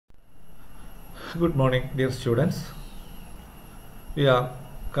Good morning, dear students. We are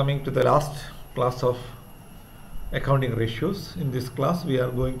coming to the last class of accounting ratios. In this class, we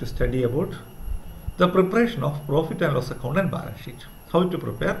are going to study about the preparation of profit and loss account and balance sheet. How to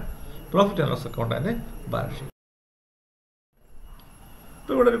prepare profit and loss account and a balance sheet.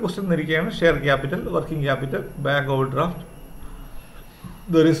 So, what are the questions? Share capital, working capital, bank overdraft.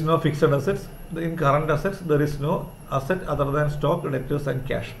 There is no fixed assets. In current assets, there is no asset other than stock, debtors and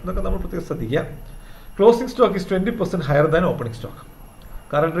cash. Closing stock is 20% higher than opening stock.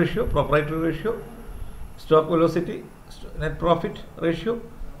 Current ratio, proprietary ratio, stock velocity, net profit ratio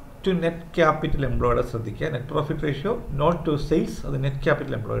to net capital employed. Net profit ratio not to sales, the net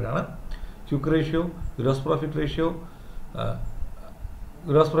capital employed. Quick ratio, gross profit ratio,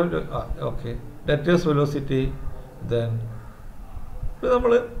 gross profit, okay, debtors velocity, then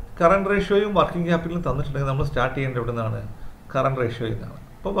current ratio and working capital we start current ratio.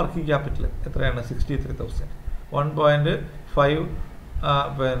 So working capital 63,000. 1.5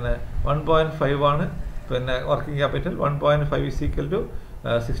 working capital 1.5 is equal to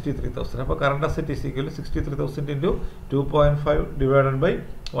 63,000. So current asset is equal to 63,000 into 2.5 divided by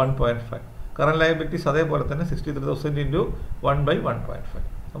 1.5. Current liability is 63,000 into 1 by 1.5.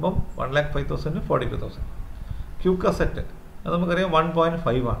 So 1,05,000 42,000. Quick asset 1.5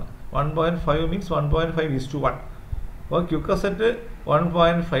 1.5 means 1.5 is to 1. So quick asset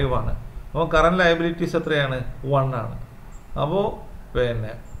 1.5 so current liability is 1 so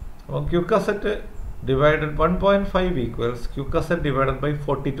quick asset divided 1.5 equals quick asset divided by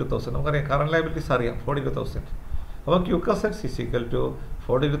 42,000. Current liability is 42,000. So quick assets is equal to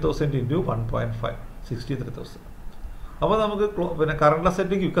 42,000 into 1.5 63,000. So current asset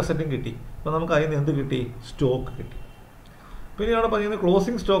quick asset കിട്ടി. അപ്പോൾ നമുക്ക് അതിൽ നിന്ന് എന്ത് കിട്ടി? Stock കിട്ടി. പിന്നെ ഇവിടെ പറയുന്നത്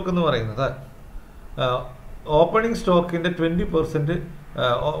ക്ലോസിംഗ് സ്റ്റോക്ക് എന്ന് പറയുന്നത് ഓപ്പണിംഗ് സ്റ്റോക്കിൻ്റെ 20%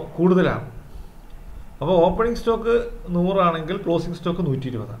 കൂടുതലാണ്. അപ്പോൾ ഓപ്പണിംഗ് സ്റ്റോക്ക് 100 ആണെങ്കിൽ ക്ലോസിംഗ് സ്റ്റോക്ക്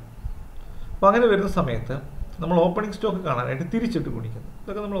 120 ആണ്. അപ്പോൾ അങ്ങനെ വരുന്ന സമയത്ത് നമ്മൾ ഓപ്പണിംഗ് സ്റ്റോക്ക് കാണാനായിട്ട് തിരിച്ചിട്ട് ഗുണിക്കുന്നു.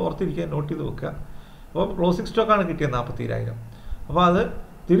 ഇതൊക്കെ നമ്മൾ ഓർത്തിരിക്കാൻ നോട്ട് ചെയ്ത് വെക്കുക. അപ്പോൾ ക്ലോസിംഗ് സ്റ്റോക്കാണ് കിട്ടിയത് 47,000. അപ്പോൾ അത്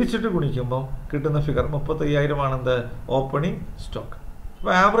തിരിച്ചിട്ട് ഗുണിക്കുമ്പോൾ കിട്ടുന്ന ഫിഗർ 35,000 ആണെന്ത് ഓപ്പണിംഗ് സ്റ്റോക്ക്.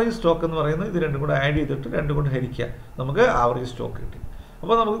 അപ്പോൾ ആവറേജ് സ്റ്റോക്ക് എന്ന് പറയുന്നത് ഇത് രണ്ടും കൂടെ ആഡ് ചെയ്തിട്ട് രണ്ടും കൊണ്ട് ഹരിക്കുക നമുക്ക് ആവറേജ് സ്റ്റോക്ക് കിട്ടി.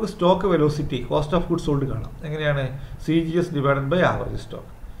 അപ്പോൾ നമുക്ക് stock velocity cost of goods sold കാണാം. എങ്ങനെയാണ്? CGS divided by average stock.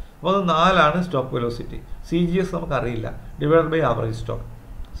 അപ്പോൾ അത് 4 ആണ് സ്റ്റോക്ക് വെലോസിറ്റി. CGS നമുക്കറിയില്ല, divided by average stock.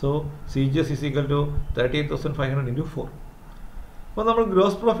 So CGS is equal to 38,500 into 4. അപ്പോൾ നമ്മൾ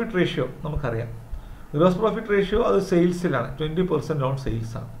ഗ്രോസ് പ്രോഫിറ്റ് റേഷ്യോ നമുക്കറിയാം. ഗ്രോസ് പ്രോഫിറ്റ് റേഷ്യോ അത് സെയിൽസിലാണ്, 20% ഓൺ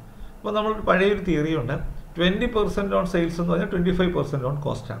സെയിൽസാണ്. അപ്പോൾ നമ്മൾ പഴയൊരു തിയറി ഉണ്ട്, 20% ഓൺ സെയിൽസ് എന്ന് പറഞ്ഞാൽ 25% ഓൺ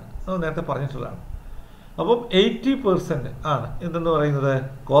കോസ്റ്റാണ്. അത് നേരത്തെ പറഞ്ഞിട്ടുള്ളതാണ്. അപ്പം 80% ആണ് എന്തെന്ന് പറയുന്നത്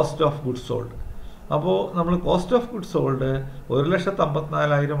കോസ്റ്റ് ഓഫ് ഗുഡ്സ് സോൾഡ്. അപ്പോൾ നമ്മൾ കോസ്റ്റ് ഓഫ് ഗുഡ്സ് സോൾഡ്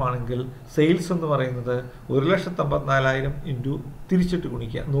 1,54,000 ആണെങ്കിൽ സെയിൽസ് എന്ന് പറയുന്നത് 1,54,000 ഇൻറ്റു തിരിച്ചിട്ട്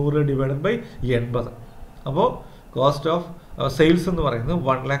ഗുണിക്കുക 100 ഡിവൈഡഡ് ബൈ 80. അപ്പോൾ കോസ്റ്റ് ഓഫ് സെയിൽസ് എന്ന് പറയുന്നത്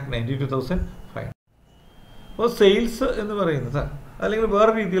 1,92,500. അപ്പോൾ സെയിൽസ് എന്ന് പറയുന്നത് അല്ലെങ്കിൽ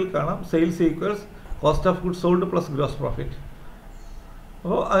വേറെ രീതിയിൽ കാണാം, sales equals cost of goods sold plus gross profit.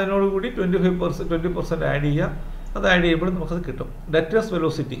 അപ്പോൾ അതിനോടുകൂടി 20% ആഡ് ചെയ്യുക. അത് ആഡ് ചെയ്യുമ്പോൾ നമുക്കത് കിട്ടും. ഡെറ്റേഴ്സ്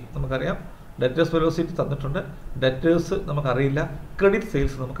വെലോസിറ്റി നമുക്കറിയാം, ഡെറ്റേഴ്സ് വെലോസിറ്റി തന്നിട്ടുണ്ട്. ഡെറ്റേഴ്സ് നമുക്കറിയില്ല, ക്രെഡിറ്റ്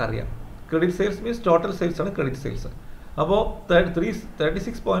സെയിൽസ് നമുക്കറിയാം. Credit sales means total sales ആണ് ക്രെഡിറ്റ് സെയിൽസ്. അപ്പോൾ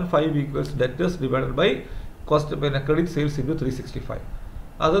 36.5 equals debtors divided by cost credit sales into 365.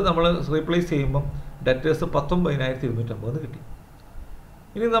 അത് നമ്മൾ റീപ്ലേസ് ചെയ്യുമ്പം ഡെറ്റേഴ്സ് 19,250 കിട്ടി.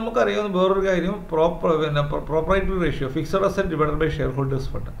 ഇനി നമുക്കറിയാവുന്ന വേറൊരു കാര്യം പ്രോപ്പറേറ്ററി ratio fixed asset divided by share holders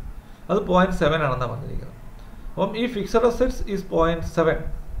fund അത് 0.7 ആണെന്നാണ് പറഞ്ഞിരിക്കുന്നത്. അപ്പം ഈ fixed assets is 0.7,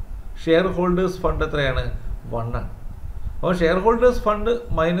 share holders fund എത്രയാണ്? 1 ആണ്. അപ്പോൾ share holders fund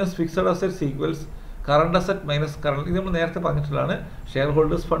minus fixed assets equals current asset minus current. ഇത് നമ്മൾ നേരത്തെ പറഞ്ഞിട്ടുള്ളതാണ്. Share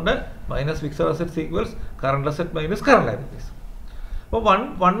holders fund minus fixed assets equals current asset minus current liabilities. അപ്പോൾ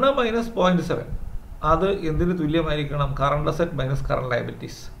 1 മൈനസ് 0.7 അത് എന്തിന് തുല്യമായിരിക്കണം? Current asset minus current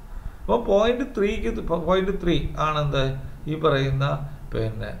liabilities. അപ്പോൾ 0.3 ആണെന്ത് ഈ പറയുന്ന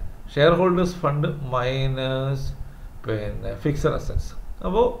share holders fund minus fixed assets.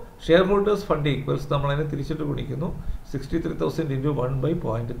 അപ്പോൾ ഷെയർ ഹോൾഡേഴ്സ് ഫണ്ട് ഈക്വൽസ് നമ്മളതിനെ തിരിച്ചിട്ട് ഗുണിക്കുന്നു 63,000 ഇൻറ്റു 1 ബൈ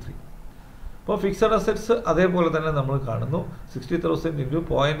 0.3. അപ്പോൾ ഫിക്സഡ് അസറ്റ്സ് അതേപോലെ തന്നെ നമ്മൾ കാണുന്നു 60,000 ഇൻറ്റു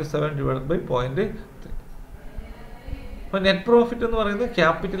 0.7 ഡിവൈഡഡ് ബൈ 0.3. അപ്പോൾ നെറ്റ് പ്രോഫിറ്റ് എന്ന് പറയുന്നത്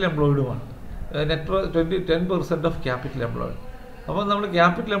ക്യാപിറ്റൽ എംപ്ലോയിഡുമാണ്. 10% of capital employed. അപ്പോൾ നമ്മൾ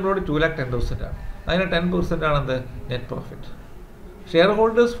ക്യാപിറ്റൽ എംപ്ലോയിഡ് 2,10,000 ആണ്. അതിന് 10% ആണെന്ത് net profit. Share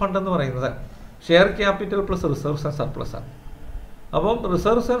holders fund എന്ന് പറയുന്നത് share capital plus reserves and surplus ആണ്. അപ്പം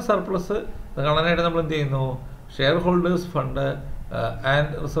റിസർവ്സ് ആൻഡ് സർപ്ലസ് കാണാനായിട്ട് നമ്മൾ എന്ത് ചെയ്യുന്നു? Share holders fund and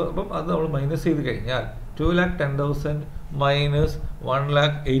reserve അപ്പം അത് നമ്മൾ മൈനസ് ചെയ്ത് കഴിഞ്ഞാൽ 2,10,000 minus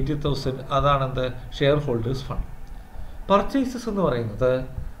 1,80,000 അതാണെന്ത് share holders fund. Purchases എന്ന് പറയുന്നത്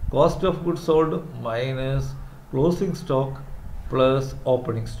cost of goods sold minus closing stock plus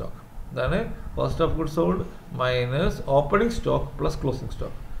opening stock. ഇതാണ് cost of goods sold minus opening stock plus closing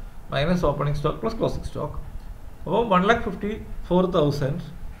stock minus opening stock plus closing stock. അപ്പോൾ 1,54,000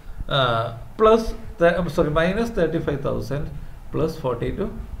 plus minus 35,000 plus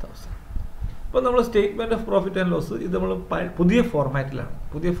 42,000. അപ്പോൾ നമ്മൾ statement of profit and loss ഇത് നമ്മൾ പുതിയ ഫോർമാറ്റിലാണ്.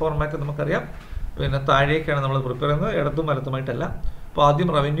 പുതിയ format നമുക്കറിയാം. പിന്നെ താഴേക്കാണ് നമ്മൾ പ്രിപ്പയർ ചെയ്യുന്നത്, ഇടത്തും വലത്തുമായിട്ടല്ല. അപ്പോൾ ആദ്യം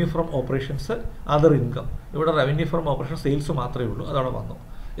revenue from operations, other income. ഇവിടെ റവന്യൂ ഫ്രം ഓപ്പറേഷൻ സെയിൽസ് മാത്രമേ ഉള്ളൂ, അതവിടെ വന്നു.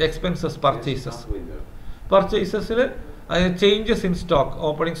 Expenses പർച്ചേസസിൽ changes in stock,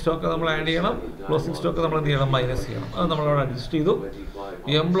 opening stock നമ്മൾ ആഡ് ചെയ്യണം, ക്ലോസിംഗ് സ്റ്റോക്ക് നമ്മൾ എന്ത് ചെയ്യണം, മൈനസ് ചെയ്യണം. അത് നമ്മളവിടെ അഡ്ജസ്റ്റ് ചെയ്തു.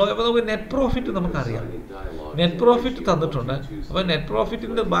 എംപ്ലോയി അപ്പോൾ നമുക്ക് നെറ്റ് പ്രോഫിറ്റ് നമുക്കറിയാം, നെറ്റ് പ്രോഫിറ്റ് തന്നിട്ടുണ്ട്. അപ്പോൾ നെറ്റ്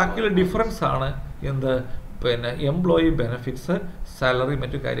പ്രോഫിറ്റിൻ്റെ ബാക്കിയുള്ള ഡിഫറൻസ് ആണ് എന്ത്, പിന്നെ എംപ്ലോയി ബെനിഫിറ്റ്സ്, സാലറി,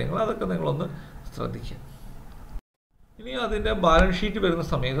 മറ്റു കാര്യങ്ങൾ. അതൊക്കെ നിങ്ങളൊന്ന് ശ്രദ്ധിക്കുക. ഇനി അതിൻ്റെ ബാലൻസ് ഷീറ്റ് വരുന്ന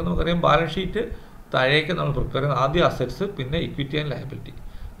സമയത്ത് നമുക്കറിയാം, ബാലൻസ് ഷീറ്റ് താഴേക്ക് നമ്മൾ പ്രിപ്പയർ ചെയ്യുന്നത് ആദ്യം അസറ്റ്സ്, പിന്നെ ഇക്വിറ്റി ആൻഡ് ലയബിലിറ്റി.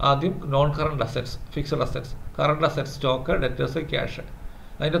 ആദ്യം non current assets, fixed assets, current assets, stock, debtors, cash.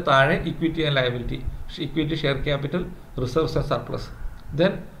 അതിൻ്റെ താഴെ equity and liability, equity, share capital, reserves and surplus.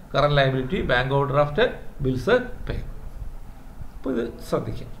 Then current liability, bank over draft, bills, പേ. അപ്പോൾ ഇത്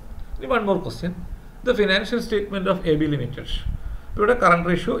ശ്രദ്ധിക്കാം. ഇനി one more question, the financial statement of A B limited. ഇവിടെ current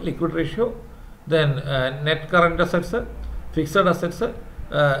ratio, liquid ratio, then net current assets, fixed assets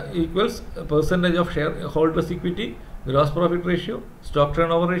equals percentage of share holders equity, gross profit ratio, stock turn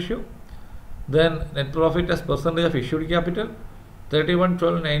over ratio, then net profit as percentage of issued capital,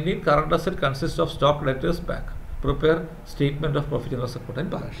 31/12/19. Current asset consist of stock, debtors, bank. Prepare statement of profit and loss account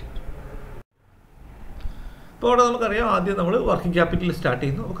and balance sheet. ഇപ്പോൾ അവിടെ നമുക്കറിയാം, ആദ്യം നമ്മൾ working capital start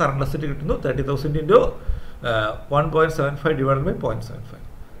ചെയ്യുന്നു. അപ്പോൾ current asset കിട്ടുന്നു 30,000 into 1.75 divide by 0.75.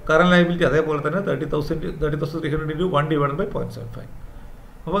 Current liability അതേപോലെ തന്നെ 30,300 ഇൻറ്റു 1 ഡിവൈഡ് ബൈ 0.75.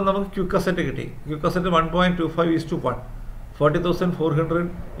 അപ്പോൾ നമുക്ക് ക്വിക്ക് അസറ്റ് കിട്ടി. Quick asset 1.25:1, 40,400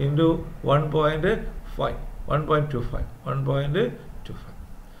 into 1.25.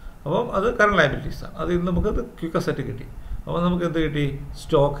 അപ്പം അത് കറണ്ട് ലയബിലിറ്റീസാണ്. അതിൽ നിന്ന് നമുക്കത് ക്വിക്ക് അസറ്റ് കിട്ടി. അപ്പോൾ നമുക്ക് എന്ത് കിട്ടി,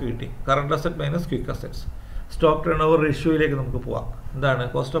 സ്റ്റോക്ക് കിട്ടി. Current asset minus quick assets. Stock turn over റേഷ്യോയിലേക്ക് നമുക്ക് പോവാം. എന്താണ്,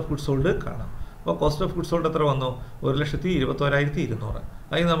 കോസ്റ്റ് ഓഫ് ഗുഡ്സ് സോൾഡ് കാണാം. അപ്പോൾ കോസ്റ്റ് ഓഫ് ഗുഡ്സ് സോൾഡ് എത്ര വന്നു, 1,21,200.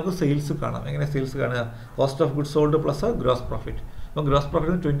 അതിന് നമുക്ക് സെയിൽസ് കാണാം. എങ്ങനെ സെയിൽസ് കാണുക, cost of goods sold plus gross profit. അപ്പോൾ ഗ്രോസ്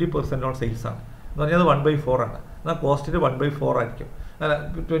പ്രോഫിറ്റിന് 20% ഓൺ സെയിൽസ് ആണ് എന്ന് പറഞ്ഞാൽ അത് 1/4 ആണ്. എന്നാൽ കോസ്റ്റിന് 1/4 ആയിരിക്കും. അല്ല,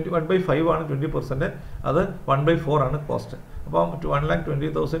 1/5 ആണ് 20%, അത് 1/4 ആണ് കോസ്റ്റ്. അപ്പം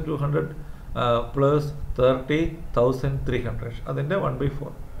 1,20,200 പ്ലസ് 30,300 അതിൻ്റെ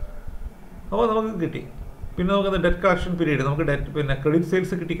 1/4. അപ്പോൾ നമുക്ക് കിട്ടി. പിന്നെ നമുക്ക് ഡെറ്റ് കളക്ഷൻ പീരീഡ്, നമുക്ക് പിന്നെ ക്രെഡിറ്റ്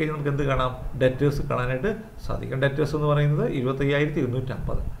സെയിൽസ് കിട്ടിക്കഴിഞ്ഞാൽ നമുക്ക് എന്ത് കാണാം, ഡെറ്റേഴ്സ് കാണാനായിട്ട് സാധിക്കും. ഡെറ്റേഴ്സ് എന്ന് പറയുന്നത്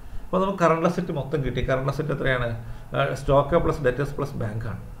 25,250. അപ്പോൾ നമുക്ക് കറണ്ട് അസറ്റ് മൊത്തം കിട്ടി. കറണ്ട് അസറ്റ് എത്രയാണ്, സ്റ്റോക്ക് പ്ലസ് ഡെറ്റേഴ്സ് പ്ലസ്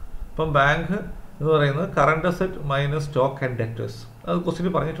ബാങ്കാണ്. അപ്പം ബാങ്ക് എന്ന് പറയുന്നത് current asset minus stock and debtors. അത്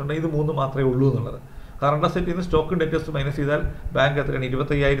ക്വസ്റ്റ്യൻ പറഞ്ഞിട്ടുണ്ട്, ഇത് 3 മാത്രമേ ഉള്ളൂ എന്നുള്ളത്. കറണ്ട് അസറ്റിൽ നിന്ന് സ്റ്റോക്കും ഡെറ്റേഴ്സ് മൈനസ് ചെയ്താൽ ബാങ്ക് എത്രയാണ്,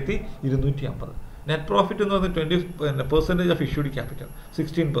 25,250. നെറ്റ് പ്രോഫിറ്റ് എന്ന് പറയുന്നത് 20% of issued capital,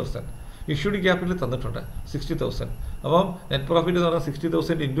 16%. Issued capital തന്നിട്ടുണ്ട് 60,000. അപ്പം നെറ്റ് പ്രോഫിറ്റ് എന്ന് പറഞ്ഞാൽ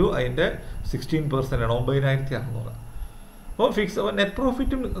 60,000 ഇൻറ്റു അതിൻ്റെ 16% ആണ്, 9,600. അപ്പോൾ നെറ്റ്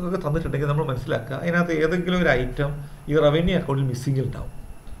പ്രോഫിറ്റും ഒക്കെ തന്നിട്ടുണ്ടെങ്കിൽ നമ്മൾ മനസ്സിലാക്കുക, അതിനകത്ത് ഏതെങ്കിലും ഒരു ഐറ്റം ഈ റവന്യൂ അക്കൗണ്ടിൽ മിസ്സിംഗ് ഉണ്ടാവും.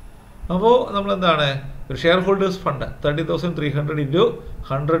 അപ്പോൾ നമ്മളെന്താണ്, ഷെയർ ഹോൾഡേഴ്സ് ഫണ്ട് 30,300 ഇൻറ്റു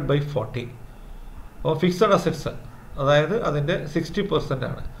 100/40. അപ്പോൾ ഫിക്സഡ് അസറ്റ്സ് അതായത് അതിൻ്റെ 60%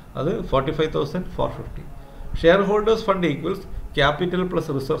 ആണ്, അത് 45,450. Share holders fund equals capital plus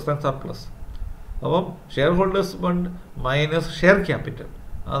reserves and surplus. അപ്പം share holders fund minus share capital,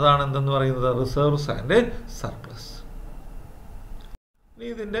 അതാണ് എന്തെന്ന് പറയുന്നത്, റിസർവ്സ് ആൻഡ് സർപ്ലസ്. ഇനി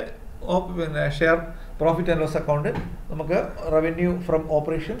ഇതിൻ്റെ പിന്നെ share profit and loss account നമുക്ക് റവന്യൂ ഫ്രം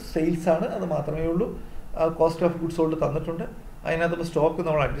ഓപ്പറേഷൻസ് സെയിൽസ് ആണ്, അത് മാത്രമേ ഉള്ളൂ. കോസ്റ്റ് ഓഫ് ഗുഡ്സ് സോൾഡ് തന്നിട്ടുണ്ട്, അതിനകത്ത് സ്റ്റോക്ക്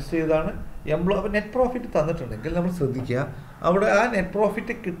നമ്മൾ അഡ്ജസ്റ്റ് ചെയ്തതാണ്. അപ്പോൾ നെറ്റ് പ്രോഫിറ്റ് തന്നിട്ടുണ്ടെങ്കിൽ നമ്മൾ ശ്രദ്ധിക്കുക, അവിടെ ആ നെറ്റ്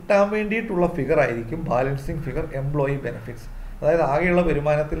പ്രോഫിറ്റ് കിട്ടാൻ വേണ്ടിയിട്ടുള്ള ഫിഗർ ആയിരിക്കും ബാലൻസിങ് ഫിഗർ എംപ്ലോയി ബെനിഫിറ്റ്സ്. അതായത് ആകെയുള്ള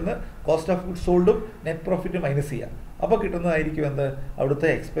വരുമാനത്തിൽ നിന്ന് cost of goods സോൾഡും net profit minus ചെയ്യുക. അപ്പോൾ കിട്ടുന്നതായിരിക്കും എന്ത്, അവിടുത്തെ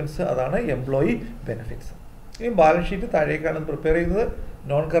എക്സ്പെൻസ്, അതാണ് എംപ്ലോയി ബെനിഫിറ്റ്സ്. ഇനി ബാലൻസ് ഷീറ്റ് താഴേക്കാണ് പ്രിപ്പയർ ചെയ്യുന്നത്.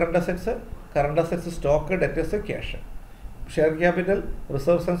 Non current assets, current assets, stock, debtors, cash, share capital,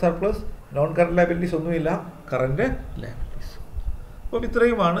 reserves and surplus, non current liabilities ഒന്നുമില്ല, കറണ്ട് ലയബിലിറ്റീസ്. അപ്പം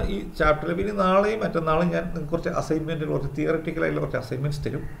ഇത്രയുമാണ് ഈ ചാപ്റ്ററിൽ. പിന്നെ നാളെയും മറ്റന്നാളും ഞാൻ നിങ്ങൾക്ക് കുറച്ച് അസൈൻമെൻറ്റുകൾ, കുറച്ച് തിയററ്റിക്കലായിട്ടുള്ള കുറച്ച് അസൈൻമെൻറ്റ്സ്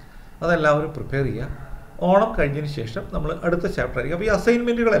തരും. അതെല്ലാവരും പ്രിപ്പയർ ചെയ്യുക. ഓണം കഴിഞ്ഞതിന് ശേഷം നമ്മൾ അടുത്ത ചാപ്റ്റർ ആയിരിക്കും. അപ്പോൾ ഈ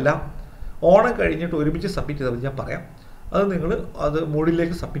അസൈൻമെൻറ്റുകളെല്ലാം ഓണം കഴിഞ്ഞിട്ട് ഒരുമിച്ച് സബ്മിറ്റ് ചെയ്താൽ ഞാൻ പറയാം. അത് നിങ്ങൾ അത്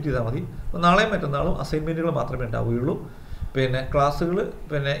മോഡിലേക്ക് സബ്മിറ്റ് ചെയ്താൽ മതി. അപ്പോൾ നാളെയും മറ്റന്നാളും അസൈൻമെൻറ്റുകൾ മാത്രമേ ഉണ്ടാവുകയുള്ളൂ. പിന്നെ ക്ലാസ്സുകൾ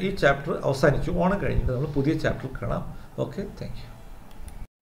പിന്നെ ഈ ചാപ്റ്റർ അവസാനിച്ചു. ഓണം കഴിഞ്ഞിട്ട് നമ്മൾ പുതിയ ചാപ്റ്റർ കാണാം. Okay, thank you.